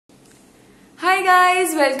Hi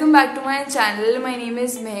guys, welcome back to my channel. My name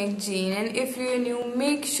is Mahak Jain, and if you are new,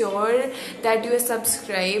 make sure that you are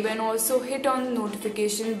subscribed and also hit on the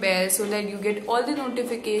notification bell so that you get all the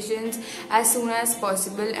notifications as soon as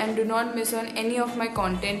possible and do not miss on any of my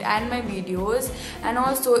content and my videos. And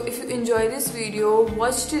also, if you enjoy this video,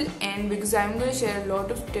 watch till end because I'm going to share a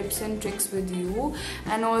lot of tips and tricks with you.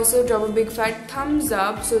 And also drop a big fat thumbs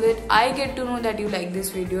up so that I get to know that you like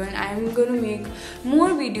this video and I'm going to make more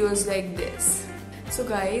videos like this. So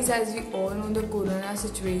guys, as we all know the corona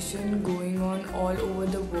situation going on all over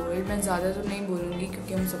the world, मैं ज़्यादा तो नहीं बोलूँगी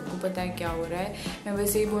क्योंकि हम सबको पता है क्या हो रहा है. मैं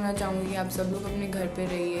बस यही बोलना चाहूँगी कि आप सब लोग अपने घर पे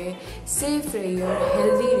रहिए, सेफ रहिए और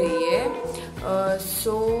हेल्दी रहिए.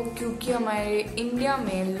 क्योंकि हमारे इंडिया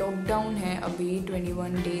में लॉकडाउन है अभी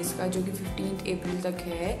 21 डेज़ का, जो कि 15 अप्रैल तक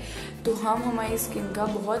है. तो हम हमारी स्किन का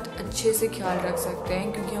बहुत अच्छे से ख्याल रख सकते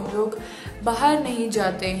हैं क्योंकि हम लोग बाहर नहीं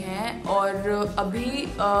जाते हैं और अभी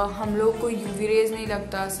हम लोग को यूवी रेज नहीं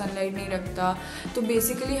लगता, सनलाइट नहीं लगता. तो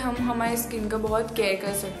बेसिकली हम हमारी स्किन का बहुत केयर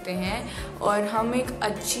कर सकते हैं और हम एक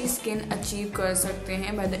अच्छी स्किन अचीव कर सकते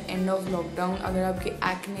हैं by the end of lockdown. अगर आपके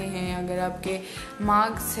एक्ने हैं, अगर आपके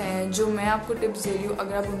मार्क्स हैं, जो मैं आपको टिप्स दे रही हूँ,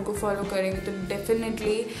 अगर आप उनको फॉलो करेंगे तो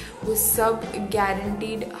डेफिनेटली वो सब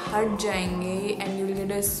गारंटीड हट जाएंगे and you will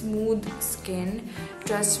get a smooth skin.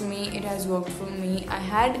 Trust me, it has worked for me. I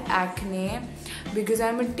had acne because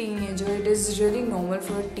I'm a teenager. It is really normal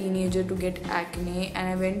for a teenager to get acne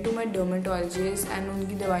and I went to my dermatologist and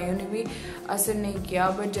उनकी दवाइयों ने भी असर नहीं किया.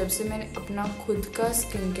 But जब से मैंने अपना खुद का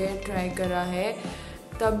स्किन केयर ट्राई करा है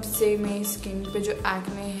तब से मेरी स्किन पे जो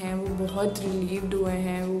एक्ने हैं वो बहुत रिलीव्ड हुए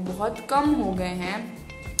हैं, वो बहुत कम हो गए हैं.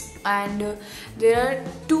 And there are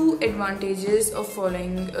two advantages of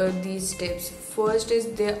following these steps. First is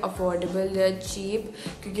they're affordable, they're cheap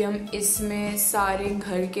क्योंकि हम इसमें सारे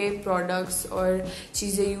घर के products और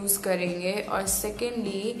चीज़ें यूज़ करेंगे. और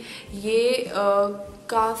secondly ये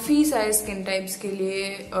काफ़ी सारे स्किन टाइप्स के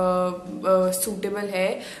लिए सूटेबल है.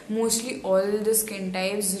 Mostly all the skin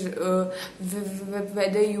types,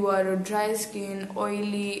 whether you are a dry skin,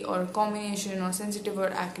 oily और कॉम्बिनेशन और सेंसिटिव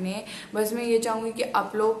और एक्ने. बस मैं ये चाहूँगी कि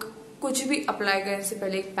आप लोग कुछ भी अप्लाई करने से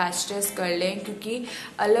पहले एक पैच टेस्ट कर लें क्योंकि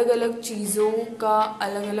अलग अलग चीज़ों का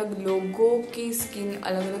अलग अलग लोगों की स्किन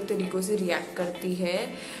अलग अलग तरीक़ों से रिएक्ट करती है.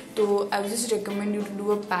 तो I will just recommend you to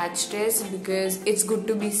do a patch test because it's good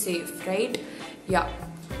to be safe, right? Yeah.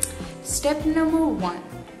 Step number 1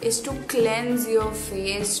 is to cleanse your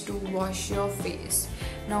face, to wash your face.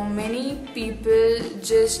 Now many people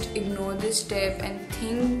just ignore this step and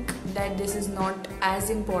think that this is not as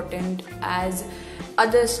important as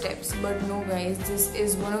other steps, but no guys, this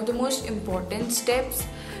is one of the most important steps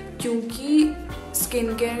क्योंकि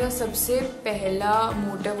skin care का सबसे पहला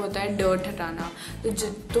motive होता है dirt हटाना.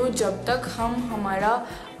 तो जब तक हम हमारा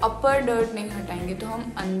अपर डर्ट नहीं हटाएंगे तो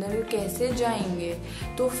हम अंदर कैसे जाएंगे.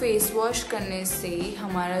 तो फेस वॉश करने से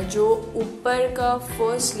हमारा जो ऊपर का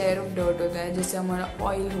फर्स्ट लेयर ऑफ डर्ट होता है, जैसे हमारा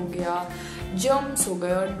ऑयल हो गया, जर्म्स हो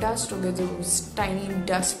गए और डस्ट हो गए, जो टाइनी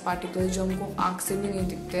डस्ट पार्टिकल्स जो हमको आँख से भी नहीं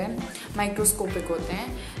दिखते हैं, माइक्रोस्कोपिक होते हैं,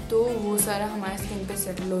 तो वो सारा हमारे स्किन पे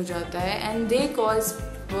सेटल हो जाता है and they cause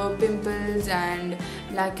pimples and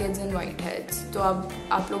black heads and white heads. तो अब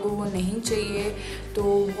आप लोगों को नहीं चाहिए. तो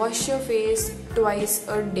wash your face twice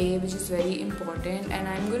a day, which is very important,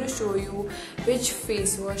 and I'm going to show you which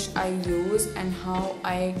face wash I use and how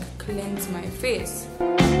I cleanse my face.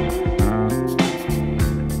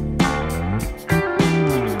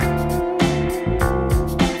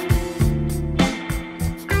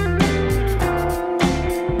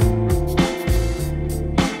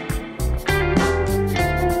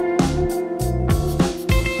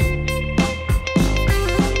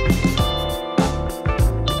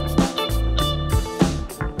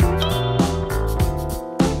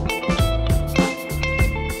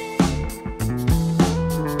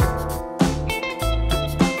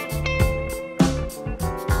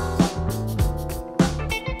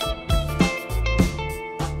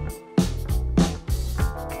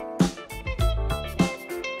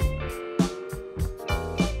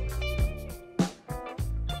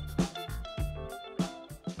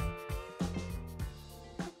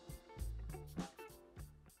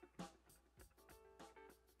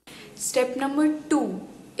 Step number 2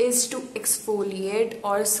 is to exfoliate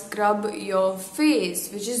or scrub your face,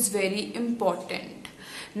 which is very important.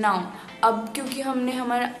 Now, अब क्योंकि हमने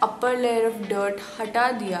हमारा upper layer of dirt हटा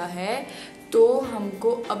दिया है तो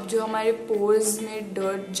हमको अब जो हमारे पोर्स में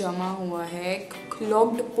डर्ट जमा हुआ है,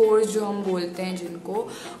 क्लॉग्ड पोर्स जो हम बोलते हैं जिनको,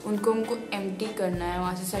 उनको हमको एम्प्टी करना है,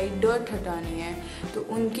 वहाँ से सारी डर्ट हटानी है। तो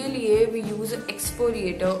उनके लिए वी यूज़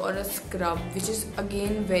एक्सफोलिएटर और a scrub which is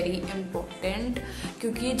again very important,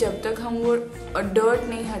 क्योंकि जब तक हम वो डर्ट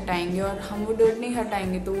नहीं हटाएंगे, और हम वो डर्ट नहीं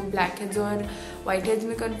हटाएंगे तो वो ब्लैक हेड्स और वाइट हेड्स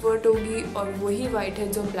में कन्वर्ट होगी, और वही वाइट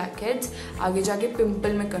हेड्स और ब्लैक हेड्स आगे जाके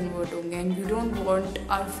पिंपल में कन्वर्ट होंगे, and we don't want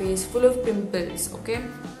our face full of pimples. Okay,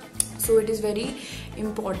 so it is very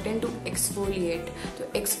important to exfoliate. तो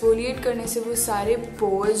एक्सफोलिएट करने से वो सारे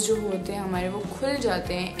पोर्स जो होते हैं हमारे वो खुल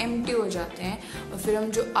जाते हैं, एम्प्टी हो जाते हैं, और फिर हम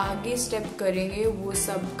जो आगे स्टेप करेंगे वो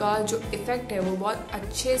सबका जो इफ़ेक्ट है वो बहुत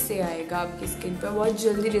अच्छे से आएगा आपकी स्किन पर, बहुत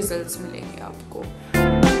जल्दी रिजल्ट्स मिलेंगे आपको।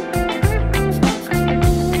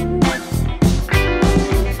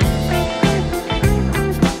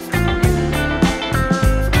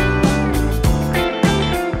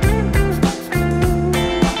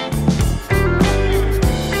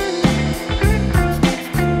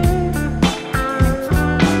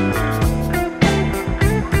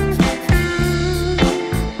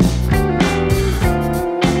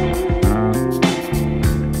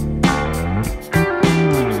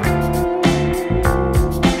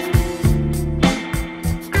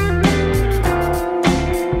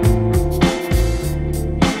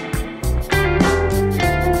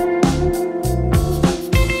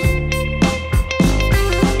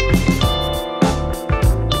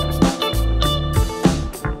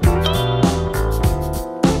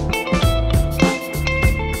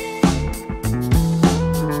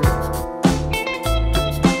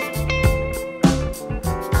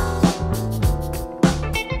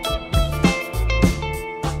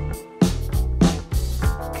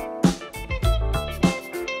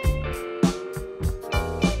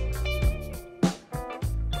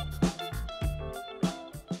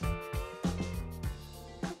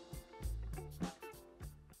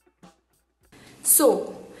 So,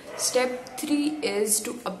 step 3 is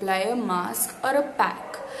to apply a mask or a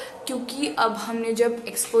pack। क्योंकि अब हमने जब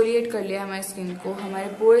एक्सफोलिएट कर लिया हमारी स्किन को, हमारे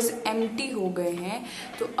पोर्स एम्प्टी हो गए हैं,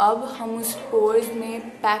 तो अब हम उस पोर्स में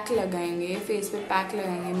पैक लगाएंगे, फेस पे पैक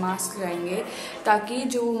लगाएंगे, मास्क लगाएंगे, ताकि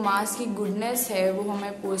जो मास्क की गुडनेस है वो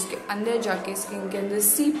हमारे पोर्स के अंदर जाके स्किन के अंदर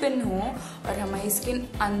सीप इन हो, और हमारी स्किन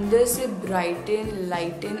अंदर से ब्राइटन,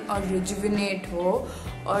 लाइटन और रिजुविनेट हो,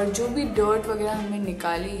 और जो भी डर्ट वगैरह हमने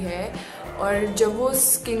निकाली है, और जब वो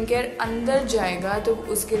स्किन केयर अंदर जाएगा तो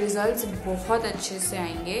उसके रिजल्ट्स बहुत अच्छे से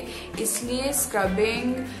आएंगे। इसलिए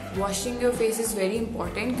scrubbing, washing your face is very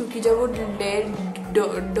important, क्योंकि जब वो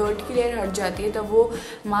डर्ट की लेयर हट जाती है तब वो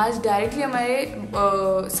मास्क डायरेक्टली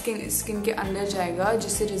हमारे स्किन के अंदर जाएगा,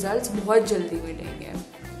 जिससे रिजल्ट्स बहुत जल्दी मिलेंगे।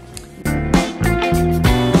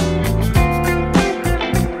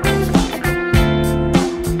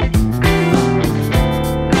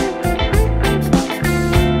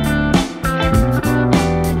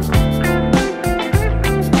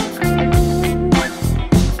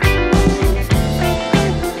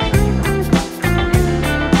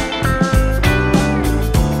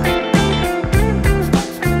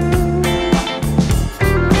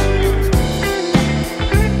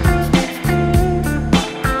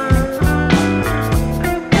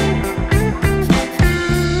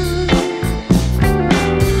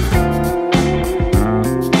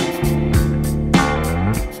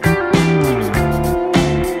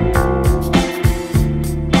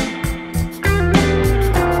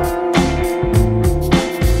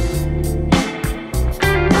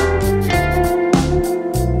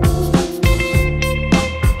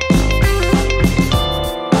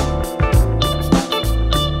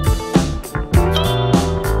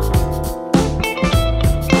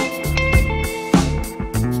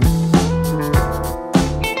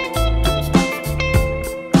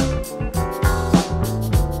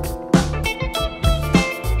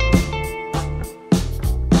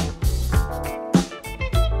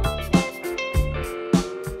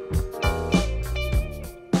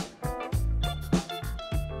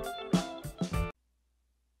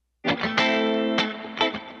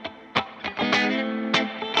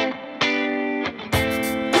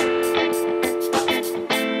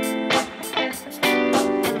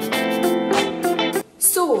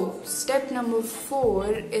 Step number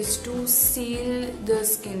 4 is to seal the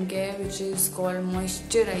skincare, which is called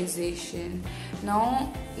moisturization. Now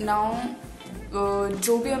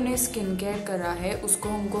जो भी हमने स्किन केयर करा है उसको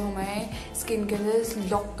हमको हमारे स्किन के अंदर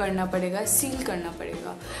लॉक करना पड़ेगा, सील करना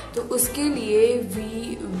पड़ेगा। तो उसके लिए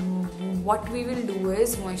what we will do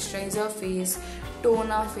is moisturize our face,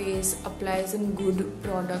 tone our face, apply some good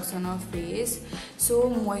products on our face. So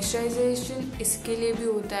moisturization इसके लिए भी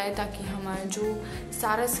होता है ताकि हमारा जो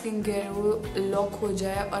सारा स्किन केयर है वो लॉक हो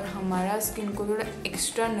जाए और हमारा स्किन को थोड़ा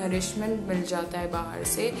एक्स्ट्रा नरिशमेंट मिल जाता है बाहर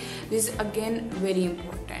से. This is again very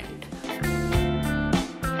important.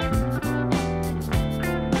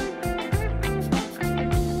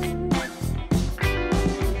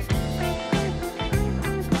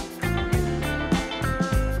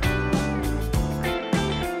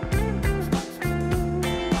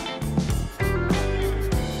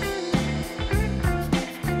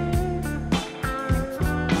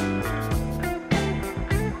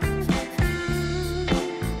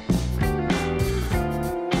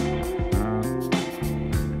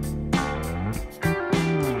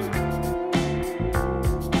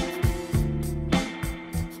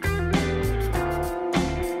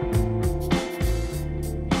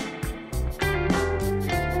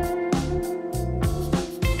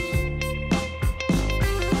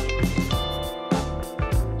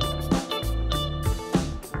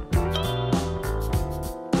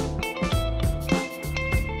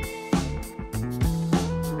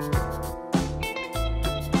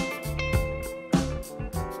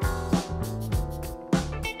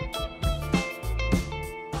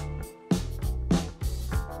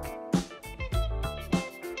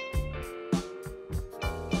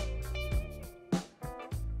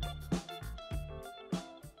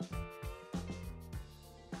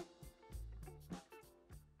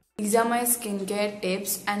 These are my skincare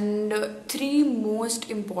tips, and 3 most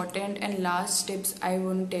important and last tips I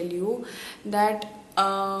want to tell you that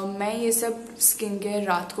मैं ये सब स्किन केयर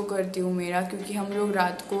रात को करती हूँ मेरा, क्योंकि हम लोग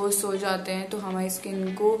रात को सो जाते हैं तो हमारी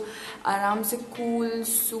स्किन को आराम से कूल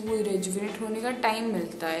सूद रेजुवेट होने का टाइम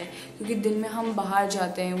मिलता है, क्योंकि दिन में हम बाहर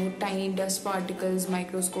जाते हैं, वो टाइनी डस्ट पार्टिकल्स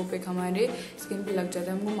माइक्रोस्कोपिक हमारे स्किन पे लग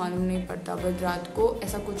जाता है, हमको मालूम नहीं पड़ता. बट रात को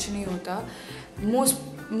ऐसा कुछ नहीं होता.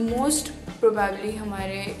 मोस्ट प्रोबेबली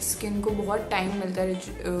हमारे स्किन को बहुत टाइम मिलता है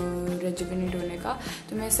रेजुवेट होने का.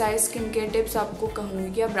 तो मैं सारे स्किन केयर टिप्स आपको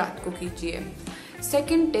कहूँगी कि आप रात को कीजिए.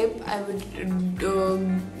 Second tip I would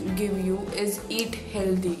give you is eat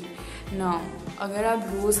healthy. Now, अगर आप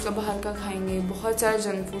रोज़ का बाहर का खाएंगे, बहुत सारा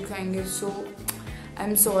जंक फूड खाएंगे, सो आई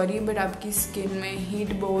एम सॉरी बट आपकी स्किन में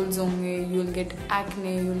हीट बॉल्स होंगे, you will get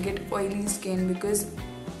acne, you will get oily skin, because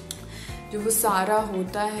जो वो सारा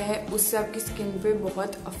होता है उससे आपकी स्किन पे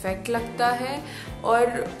बहुत अफेक्ट लगता है.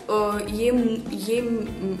 और ये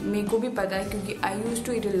मेरे को भी पता है, क्योंकि I used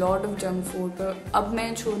to eat a lot of junk food, पर अब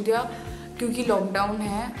मैंने छोड़ दिया क्योंकि लॉकडाउन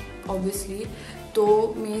है ऑब्वियसली. तो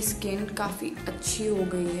मेरी स्किन काफ़ी अच्छी हो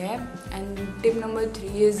गई है. And tip number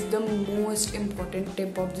 3 is the most important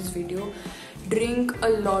tip of this video. Drink a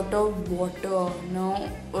lot of water. Now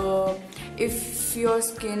if your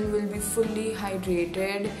skin will be fully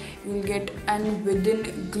hydrated, you'll get an within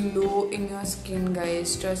glow in your skin,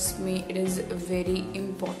 guys. Trust me, it is very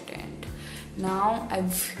important. Now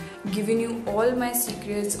I've given you all my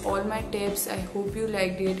secrets, all my tips. I hope you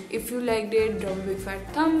liked it. If you liked it, drop a big fat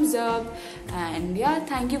thumbs up. And yeah,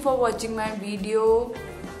 thank you for watching my video.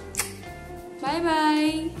 Bye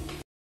bye.